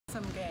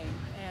Some game,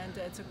 and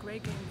it's a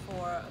great game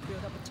for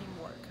build up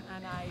teamwork.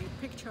 And I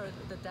picture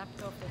the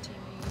depth of the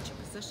team in each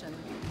position.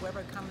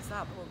 Whoever comes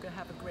up will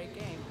have a great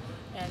game,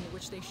 and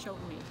which they showed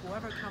me.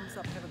 Whoever comes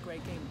up have a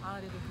great game. Anna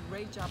did a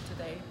great job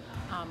today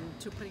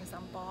to putting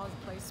some balls,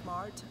 play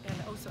smart, and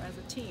also as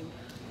a team,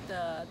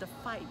 the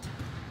fight,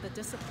 the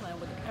discipline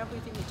with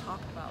everything we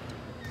talked about,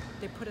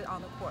 they put it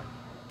on the court.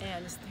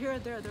 And here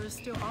and there, they're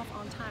still off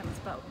on times,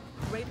 but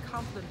great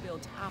confidence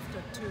built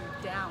after 2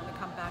 down and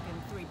come back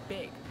in 3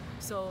 big.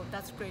 So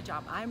that's a great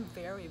job. I'm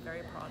very,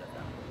 very proud of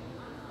them.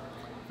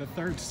 The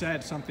third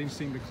set, something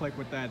seemed to click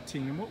with that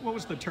team. What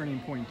was the turning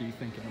point, do you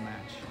think, in the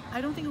match?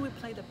 I don't think we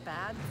played it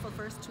bad for the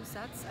first 2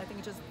 sets. I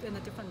think just in the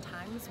different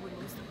times we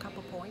lost a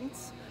couple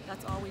points.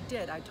 That's all we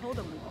did. I told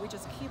them we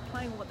just keep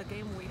playing what the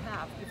game we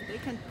have. If they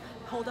can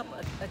hold up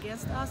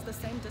against us the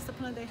same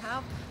discipline they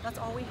have, that's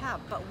all we have.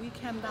 But we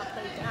cannot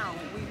play down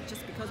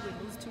just because we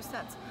lose 2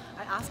 sets.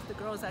 I asked the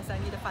girls, I said,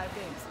 I need 5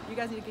 games. You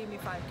guys need to give me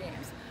 5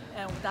 games.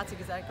 And that's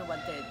exactly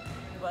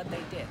what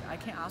they did. I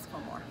can't ask for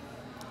more.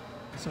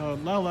 So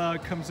Lela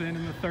comes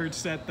in the third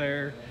set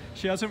there.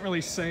 She doesn't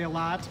really say a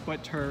lot,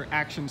 but her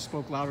actions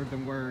spoke louder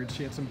than words.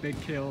 She had some big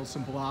kills,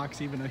 some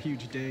blocks, even a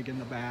huge dig in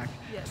the back.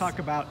 Yes. Talk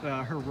about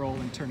her role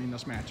in turning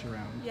this match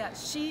around. Yeah,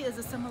 she is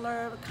a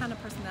similar kind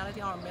of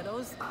personality on our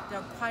middles.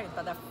 They're quiet,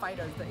 but they're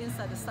fighters. The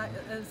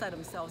inside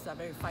themselves are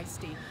very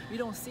feisty. You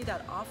don't see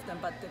that often,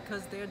 but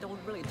because they don't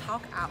really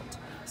talk out.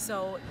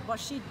 So what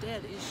she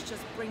did is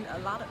just bring a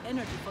lot of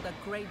energy for the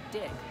great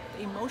dig,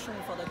 emotion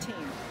for the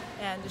team.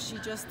 And she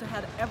just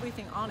had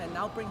everything on it.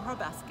 Now bring her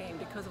best game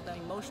because of the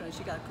emotion.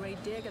 She got a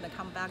great dig, and then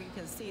come back, you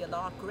can see a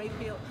lot of great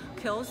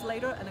kills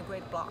later and a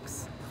great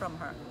blocks from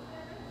her.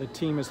 The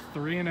team is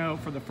 3-0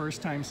 for the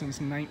first time since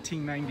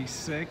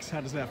 1996.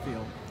 How does that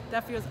feel?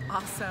 That feels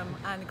awesome,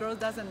 and the girls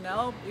doesn't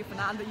know. If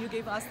not, you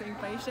gave us the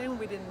information,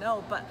 we didn't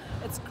know, but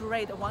it's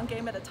great. 1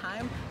 game at a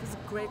time. This is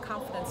great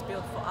confidence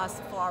built for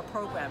us for our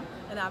program,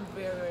 and I'm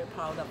very, very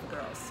proud of the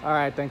girls. All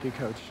right, thank you,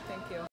 Coach. Thank you.